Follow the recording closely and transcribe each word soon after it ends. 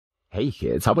Hey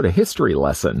kids, how about a history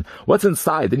lesson? What's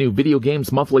inside the new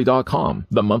VideoGamesMonthly.com,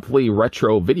 the monthly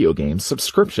retro video game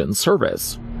subscription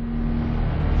service?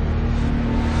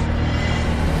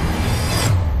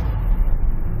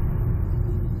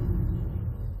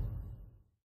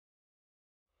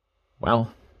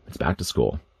 Well, it's back to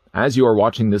school. As you are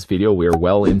watching this video, we are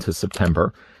well into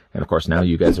September. And of course, now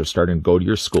you guys are starting to go to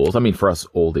your schools. I mean, for us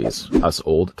oldies, us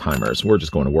old timers, we're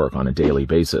just going to work on a daily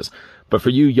basis. But for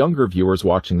you younger viewers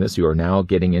watching this, you are now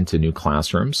getting into new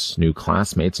classrooms, new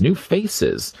classmates, new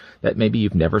faces that maybe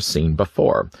you've never seen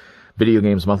before.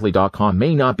 VideoGamesMonthly.com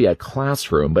may not be a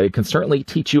classroom, but it can certainly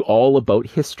teach you all about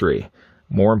history.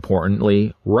 More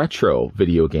importantly, retro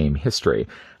video game history.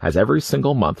 Has every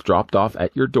single month dropped off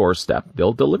at your doorstep,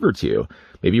 they'll deliver to you.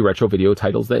 Maybe retro video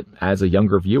titles that, as a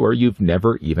younger viewer, you've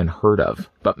never even heard of.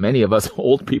 But many of us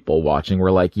old people watching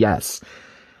were like, yes,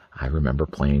 I remember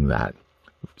playing that.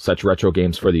 Such retro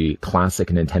games for the classic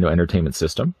Nintendo Entertainment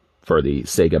System, for the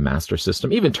Sega Master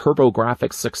System, even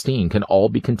TurboGrafx 16 can all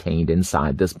be contained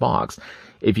inside this box.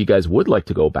 If you guys would like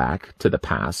to go back to the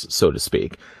past, so to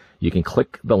speak, you can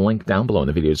click the link down below in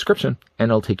the video description,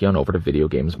 and it'll take you on over to Video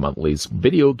Games Monthly's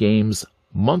Video Games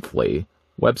Monthly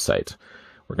website.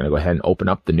 We're going to go ahead and open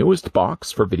up the newest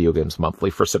box for Video Games Monthly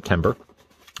for September.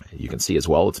 You can see as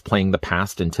well, it's playing the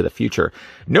past into the future.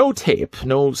 No tape,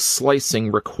 no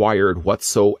slicing required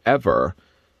whatsoever.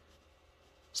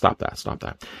 Stop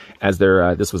that. As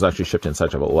this was actually shipped in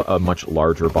such a much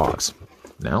larger box.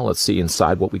 Now let's see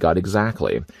inside what we got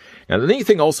exactly. Now, the neat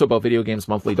thing also about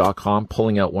VideoGamesMonthly.com,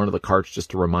 pulling out one of the cards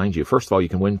just to remind you, first of all, you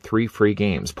can win 3 free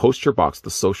games. Post your box to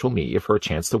social media for a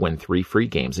chance to win 3 free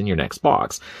games in your next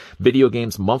box. Video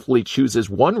Games Monthly chooses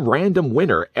one random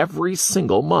winner every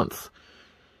single month.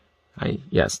 I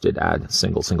did add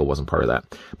single wasn't part of that.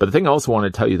 But the thing I also want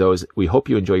to tell you, though, is we hope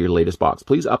you enjoy your latest box.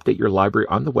 Please update your library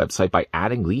on the website by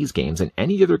adding these games and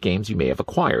any other games you may have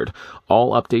acquired.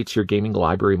 All updates to your gaming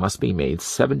library must be made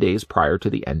 7 days prior to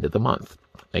the end of the month.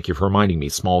 Thank you for reminding me.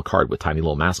 Small card with tiny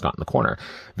little mascot in the corner.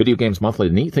 Video Games Monthly,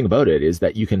 the neat thing about it is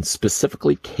that you can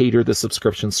specifically cater the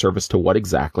subscription service to what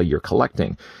exactly you're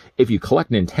collecting. If you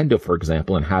collect Nintendo, for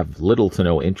example, and have little to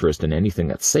no interest in anything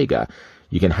that's Sega,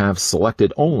 you can have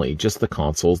selected only just the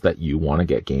consoles that you want to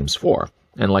get games for.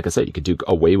 And like I said, you could do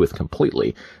away with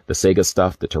completely the Sega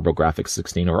stuff, the TurboGrafx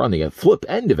 16, or on the flip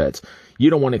end of it, you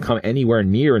don't want to come anywhere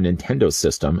near a Nintendo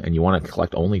system and you want to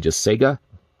collect only just Sega.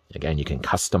 Again, you can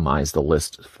customize the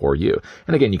list for you.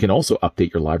 And again, you can also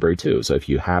update your library too. So if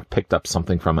you have picked up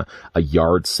something from a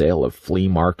yard sale, a flea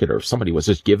market, or somebody was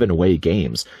just giving away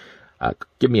games,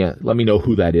 let me know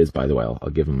who that is, by the way. I'll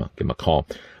give him a call.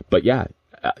 But yeah,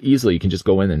 easily you can just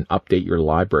go in and update your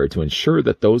library to ensure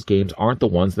that those games aren't the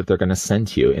ones that they're going to send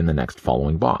to you in the next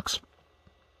following box.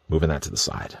 Moving that to the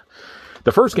side.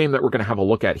 The first game that we're going to have a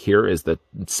look at here is the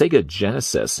Sega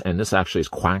Genesis, and this actually is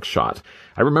Quackshot.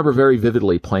 I remember very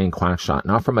vividly playing Quackshot,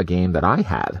 not from a game that I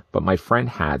had, but my friend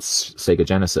had Sega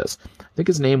Genesis. I think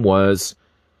his name was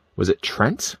it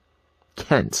Trent?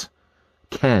 Kent.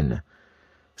 Ken.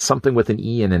 Something with an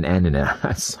E and an N in it.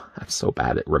 I'm so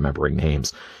bad at remembering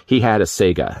names. He had a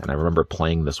Sega, and I remember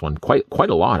playing this one quite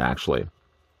a lot, actually.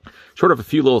 Short of a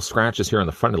few little scratches here on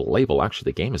the front of the label,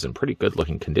 actually the game is in pretty good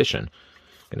looking condition.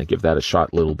 Going to give that a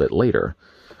shot a little bit later.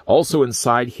 Also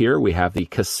inside here, we have the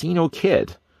Casino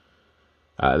Kid.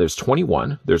 There's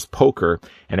 21, there's poker,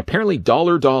 and apparently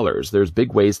dollars. There's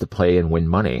big ways to play and win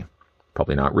money.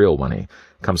 Probably not real money.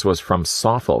 Comes to us from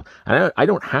Sawful. And I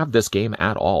don't have this game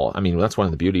at all. I mean, that's one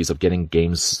of the beauties of getting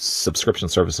games subscription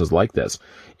services like this,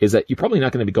 is that you're probably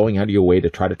not going to be going out of your way to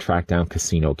try to track down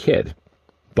Casino Kid.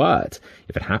 But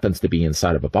if it happens to be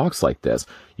inside of a box like this,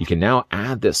 you can now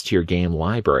add this to your game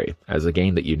library as a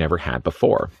game that you never had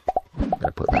before. I'm going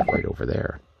to put that right over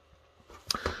there.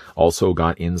 Also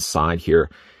got inside here.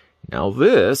 Now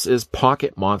this is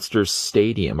Pocket Monsters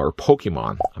Stadium, or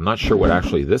Pokemon. I'm not sure what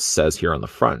actually this says here on the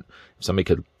front. If somebody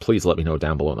could please let me know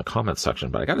down below in the comments section.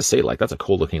 But I got to say, that's a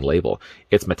cool looking label.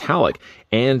 It's metallic.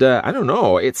 And I don't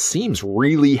know, it seems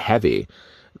really heavy.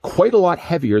 Quite a lot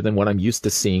heavier than what I'm used to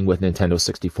seeing with Nintendo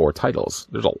 64 titles.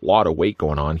 There's a lot of weight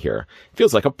going on here. It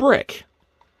feels like a brick.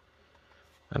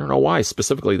 I don't know why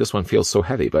specifically this one feels so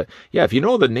heavy, but yeah, if you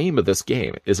know the name of this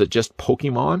game, is it just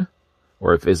Pokemon?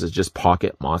 Or is it just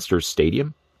Pocket Monsters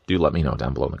Stadium? Do let me know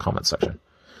down below in the comment section.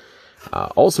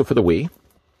 Also for the Wii,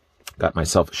 got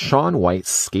myself Shaun White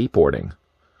Skateboarding.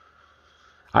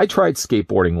 I tried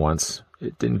skateboarding once.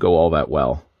 It didn't go all that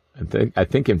well. I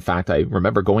think, in fact, I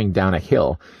remember going down a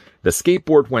hill. The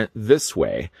skateboard went this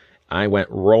way. I went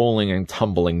rolling and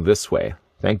tumbling this way.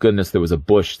 Thank goodness there was a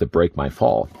bush to break my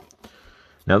fall.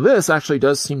 Now this actually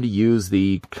does seem to use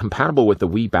the compatible with the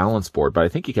Wii balance board, but I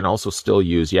think you can also still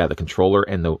use, yeah, the controller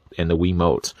and the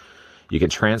Wiimote. You can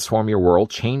transform your world,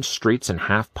 change streets into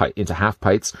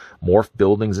half-pipes, morph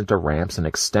buildings into ramps, and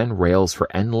extend rails for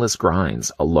endless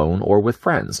grinds, alone or with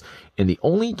friends, in the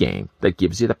only game that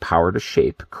gives you the power to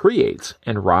shape, create,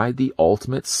 and ride the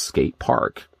ultimate skate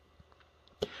park.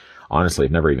 Honestly,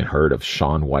 I've never even heard of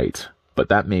Shaun White, but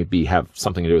that may have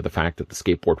something to do with the fact that the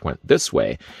skateboard went this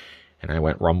way, and I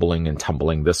went rumbling and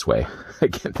tumbling this way.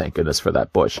 Again, thank goodness for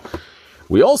that bush.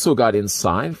 We also got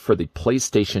inside for the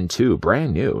PlayStation 2,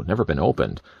 brand new, never been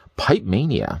opened, Pipe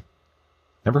Mania.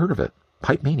 Never heard of it.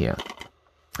 Pipe Mania.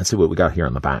 Let's see what we got here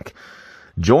on the back.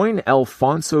 Join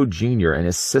Alfonso Jr. and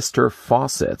his sister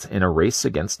Fawcett in a race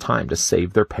against time to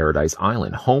save their paradise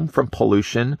island, home from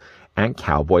pollution and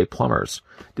cowboy plumbers.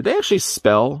 Did they actually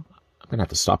spell... I'm going to have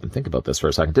to stop and think about this for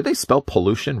a second. Did they spell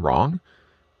pollution wrong?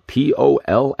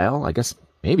 P-O-L-L? I guess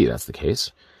maybe that's the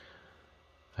case.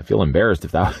 I feel embarrassed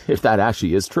if that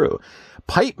actually is true.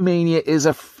 Pipe Mania is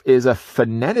a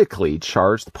phonetically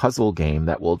charged puzzle game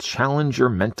that will challenge your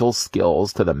mental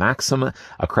skills to the maximum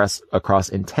across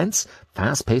intense,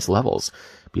 fast-paced levels.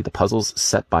 Beat the puzzles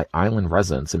set by island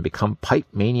residents and become Pipe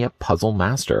Mania Puzzle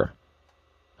Master.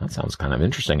 That sounds kind of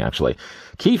interesting, actually.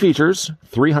 Key features,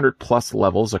 300-plus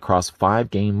levels across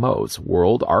 5 game modes,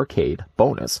 World, Arcade,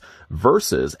 Bonus,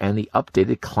 Versus, and the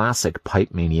updated classic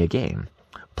Pipe Mania game.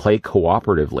 Play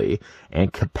cooperatively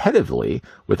and competitively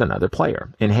with another player.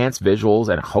 Enhanced visuals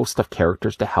and a host of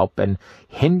characters to help and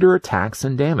hinder attacks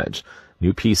and damage.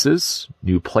 New pieces,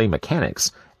 new play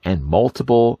mechanics, and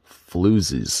multiple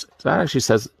floozes. So that actually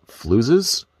says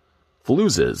floozes?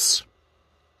 Floozes.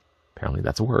 Apparently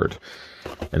that's a word.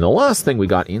 And the last thing we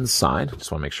got inside,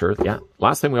 just want to make sure, yeah,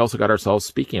 last thing we also got ourselves,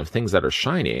 speaking of things that are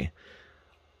shiny,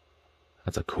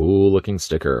 that's a cool looking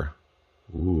sticker.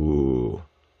 Ooh.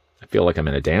 I feel like I'm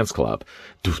in a dance club.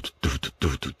 Everybody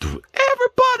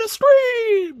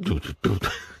scream!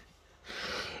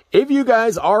 If you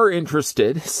guys are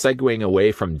interested, segueing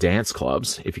away from dance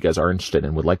clubs, if you guys are interested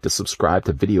and would like to subscribe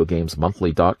to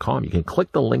VideoGamesMonthly.com, you can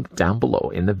click the link down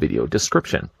below in the video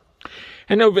description.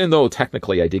 And even though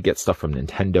technically I did get stuff from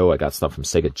Nintendo, I got stuff from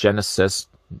Sega Genesis,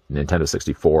 Nintendo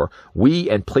 64,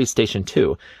 Wii, and PlayStation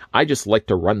 2. I just like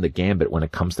to run the gambit when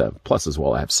it comes to, plus as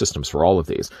well, I have systems for all of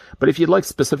these. But if you'd like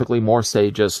specifically more,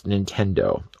 say, just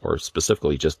Nintendo, or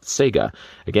specifically just Sega,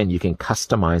 again, you can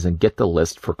customize and get the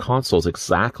list for consoles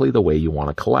exactly the way you want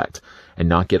to collect, and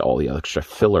not get all the extra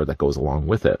filler that goes along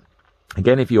with it.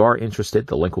 Again, if you are interested,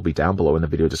 the link will be down below in the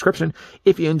video description.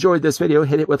 If you enjoyed this video,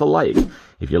 hit it with a like.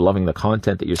 If you're loving the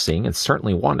content that you're seeing and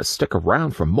certainly want to stick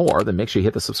around for more, then make sure you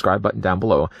hit the subscribe button down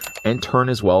below and turn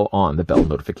as well on the bell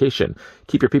notification.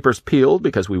 Keep your peepers peeled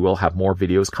because we will have more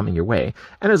videos coming your way.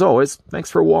 And as always,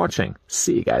 thanks for watching.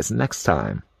 See you guys next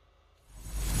time.